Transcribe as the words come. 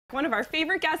One of our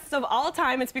favorite guests of all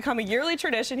time. It's become a yearly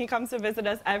tradition. He comes to visit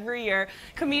us every year.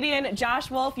 Comedian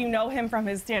Josh Wolf. You know him from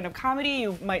his stand-up comedy.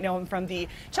 You might know him from the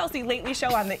Chelsea Lately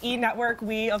Show on the E! Network.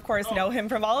 We, of course, know him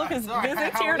from all of his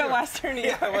visits here to Western New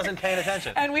York. Yeah, I wasn't paying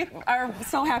attention. And we are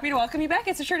so happy to welcome you back.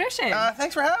 It's a tradition.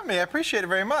 Thanks for having me. I appreciate it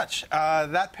very much.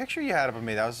 That picture you had up of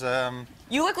me, that was...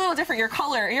 You look a little different. You're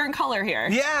in color here.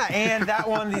 Yeah, and that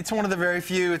one, it's one of the very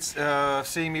few. It's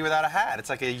seeing me without a hat. It's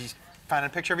like finding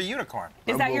a picture of a unicorn.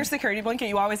 Is that your security blanket?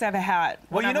 You always have a hat.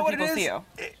 Well, you know what it is? See you.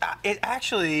 It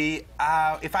actually,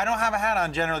 if I don't have a hat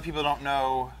on, generally people don't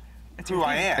know who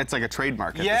I am. It's like a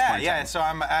trademark. At Yeah, this point yeah. So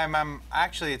I'm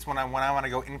actually, it's when I want to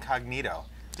go incognito.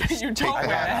 You don't wear a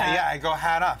hat. Yeah, I go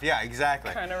hat off. Yeah,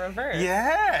 exactly. Kind of reverse.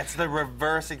 Yeah, it's the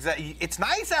reverse. It's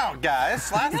nice out,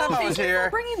 guys. Last time I was here. Thank you for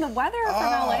bringing the weather from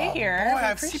LA here. Boy, I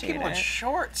I've seen people in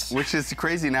shorts. Which is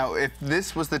crazy. Now, if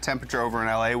this was the temperature over in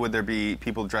LA, would there be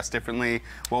people dressed differently?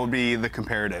 What would be the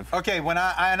comparative? Okay,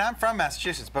 and I'm from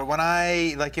Massachusetts, but when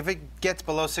if it gets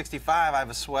below 65, I have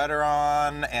a sweater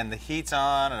on and the heat's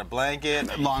on and a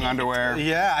blanket. Long underwear.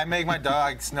 Yeah, I make my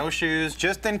dog snowshoes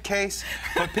just in case.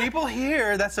 But people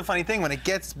here, that's the funny thing, when it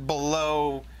gets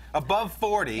above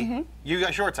 40, you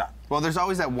got shorts on. Well, there's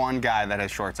always that one guy that has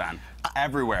shorts on.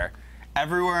 Everywhere.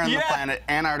 Everywhere on the planet,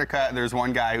 Antarctica, there's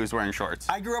one guy who's wearing shorts.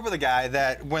 I grew up with a guy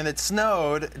that when it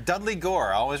snowed, Dudley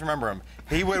Gore, I always remember him.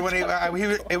 He would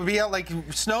it would be out like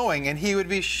snowing, and he would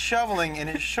be shoveling in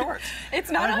his shorts. It's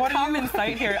not a common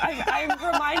sight here. I'm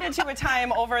reminded to a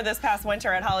time over this past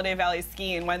winter at Holiday Valley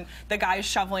skiing when the guys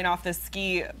shoveling off the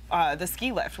ski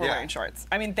lift were wearing shorts.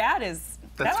 I mean, that's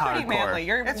pretty manly.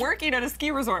 You're working at a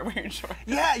ski resort wearing shorts.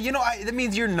 Yeah, you know, that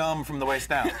means you're numb from the waist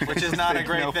down, which is not a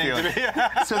great thing to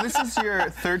be. So this is your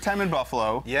third time in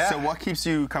Buffalo. Yeah. So what keeps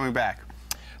you coming back?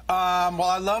 Well,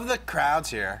 I love the crowds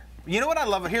here. You know what I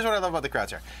love? Here's what I love about the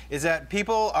crowds here, is that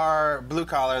people are blue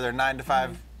collar. They're 9 to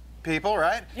 5 people,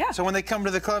 right? Yeah. So when they come to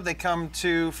the club, they come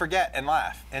to forget and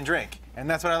laugh and drink. And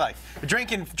that's what I like.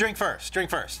 Drink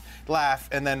first, laugh,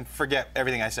 and then forget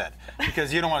everything I said.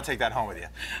 Because you don't want to take that home with you.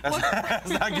 That's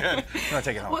not good. You want to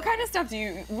take it home. What kind of stuff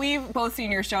we've both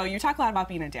seen your show. You talk a lot about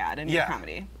being a dad in your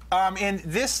comedy. And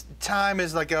this time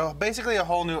is like basically a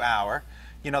whole new hour.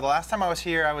 You know, the last time I was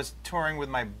here, I was touring with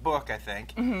my book, I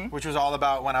think, which was all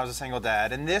about when I was a single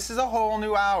dad. And this is a whole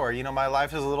new hour. You know, my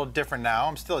life is a little different now.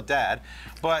 I'm still a dad.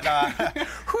 But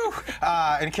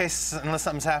unless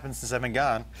something's happened since I've been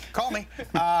gone, call me.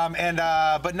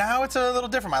 But now it's a little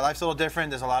different. My life's a little different.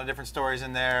 There's a lot of different stories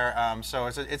in there. So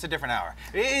it's a different hour.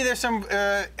 There's some,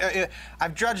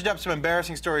 I've drudged up some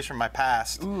embarrassing stories from my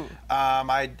past.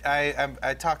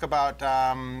 I talk about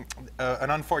an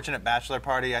unfortunate bachelor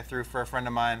party I threw for a friend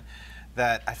of mine,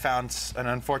 that I found an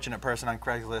unfortunate person on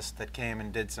Craigslist that came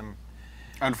and did some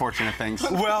unfortunate things.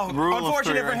 Well,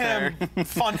 unfortunate for him,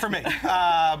 fun for me.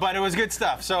 But it was good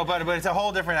stuff. So, but it's a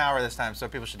whole different hour this time, so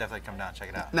people should definitely come down and check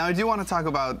it out. Now, I do want to talk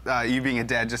about you being a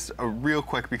dad just real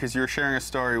quick, because you're sharing a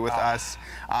story with us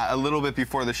a little bit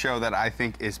before the show that I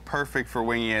think is perfect for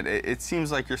winging it. It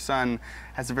seems like your son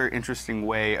has a very interesting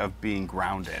way of being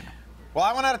grounded. Well,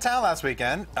 I went out of town last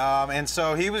weekend, and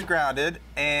so he was grounded,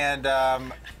 and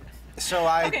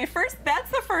Okay, that's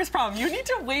the first problem. You need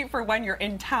to wait for when you're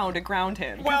in town to ground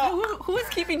him. Well, who is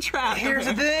keeping track? Here's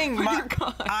the thing.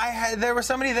 There was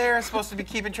somebody there supposed to be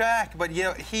keeping track, but you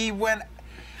know, he went.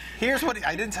 Here's what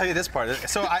I didn't tell you this part.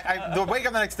 So I wake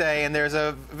up the next day and there's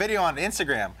a video on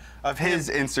Instagram of his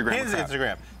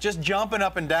Instagram, just jumping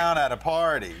up and down at a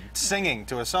party, singing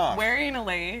to a song, wearing a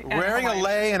lei,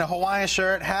 and a Hawaiian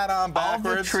shirt, hat on backwards.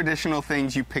 All the traditional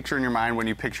things you picture in your mind when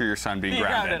you picture your son being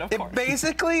grounded. Of course. It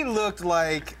basically looked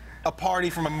like a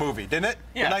party from a movie, didn't it?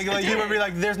 Yeah. Like you would be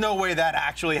like, "There's no way that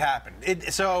actually happened."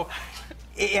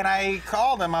 And I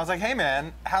called him. I was like, "Hey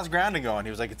man, how's grounding going?"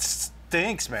 He was like, "It's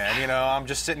stinks, man. You know, I'm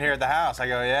just sitting here at the house." I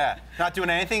go, "Yeah." Not doing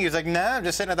anything? He was like, "No, I'm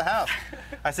just sitting at the house."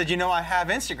 I said, "You know, I have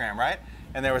Instagram, right?"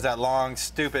 And there was that long,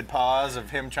 stupid pause of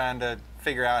him trying to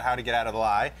figure out how to get out of the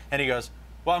lie. And he goes,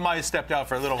 "Well, I might have stepped out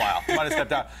for a little while. I might have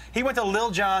stepped out." He went to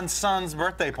Lil Jon's son's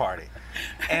birthday party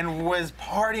and was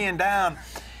partying down.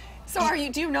 So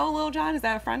do you know Lil Jon? Is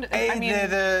that a friend? I mean,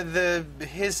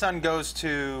 his son goes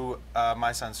to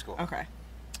my son's school. Okay.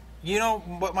 You know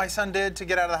what my son did to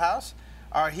get out of the house?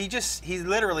 He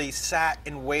literally sat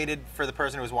and waited for the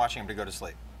person who was watching him to go to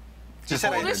sleep.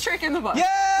 Oldest trick in the book.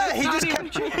 Yeah, he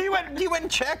went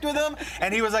and checked with him,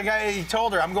 and he was like, he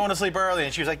told her, "I'm going to sleep early,"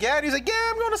 and she was like, "Yeah," and he's like, "Yeah,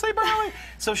 I'm going to sleep early."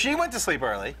 So she went to sleep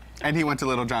early. And he went to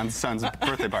Lil Jon's son's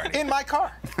birthday party. In my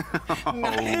car.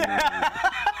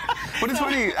 But it's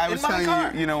funny, I was my telling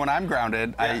car. you, when I'm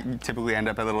grounded, Yeah. I typically end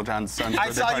up at Little John's son's I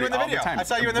birthday saw party you in the all video. the time. I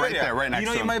saw you in the right video. There, right next you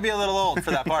know, to you him. might be a little old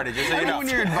for that party, just so you know. When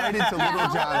you're invited to Little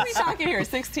What are we John's. talking here?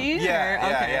 16? Yeah, or?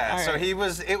 yeah, Okay, yeah. all So right.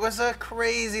 it was a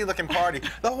crazy looking party.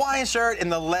 The Hawaiian shirt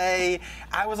and the lei.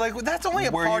 I was like, well, that's only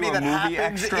a Were you party a that movie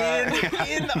happens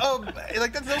extra?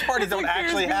 like those parties don't like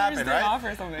actually Ferris Bueller's happen, Day right? Off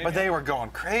or something. But they were going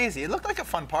crazy. It looked like a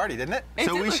fun party, didn't it? It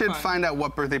So did we look should fun. find out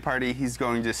what birthday party he's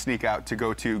going to sneak out to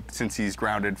go to since he's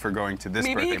grounded for going to this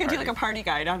Maybe birthday he could party. do like a party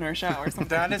guide on our show or something.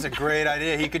 That is a great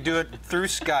idea. He could do it through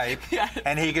Skype, Yes.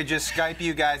 and he could just Skype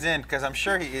you guys in because I'm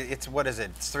sure it's what is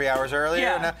it? It's 3 hours earlier.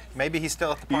 Yeah. Now? Maybe he's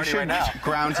still at the You party should right now.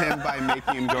 ground him by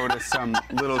making him go to some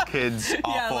little kid's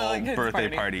awful little kid's birthday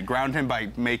party. party. Ground him by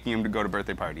making him to go to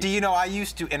birthday parties. Do you know I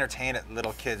used to entertain at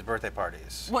little kids' birthday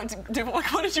parties? What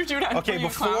did you do to Okay, were you a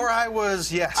clown? before I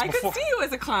was I could see you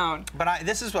as a clown. But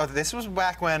this was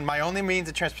back when my only means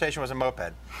of transportation was a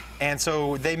moped, and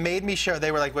so they made me show.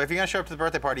 They were like, "Well, if you're gonna show up to the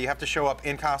birthday party, you have to show up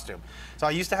in costume." So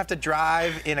I used to have to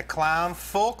drive in a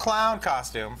full clown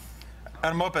costume,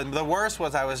 on a moped. The worst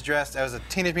was I was dressed as a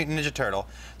Teenage Mutant Ninja Turtle,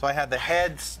 so I had the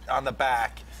heads on the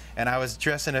back. And I was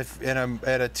dressed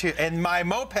and my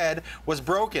moped was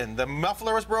broken. The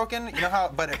muffler was broken, you know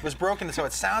how, but it was broken, so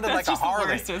it sounded That's like a just the Harley.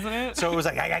 worst, isn't it? So it was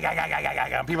like,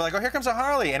 and people were like, oh, here comes a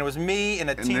Harley, and it was me and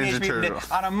a Teenage Ninja Mutant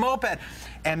Turtle. on a moped.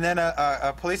 And then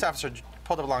a police officer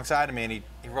pulled up alongside of me, and he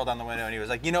rolled down the window, and he was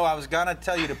like, I was gonna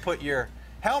tell you to put your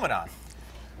helmet on.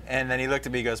 And then he looked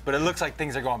at me, and goes, but it looks like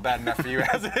things are going bad enough for you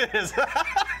as it is. All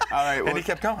right, And well, he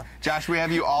kept going. Josh, we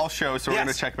have you all show, so we're Yes.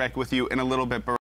 going to check back with you in a little bit. But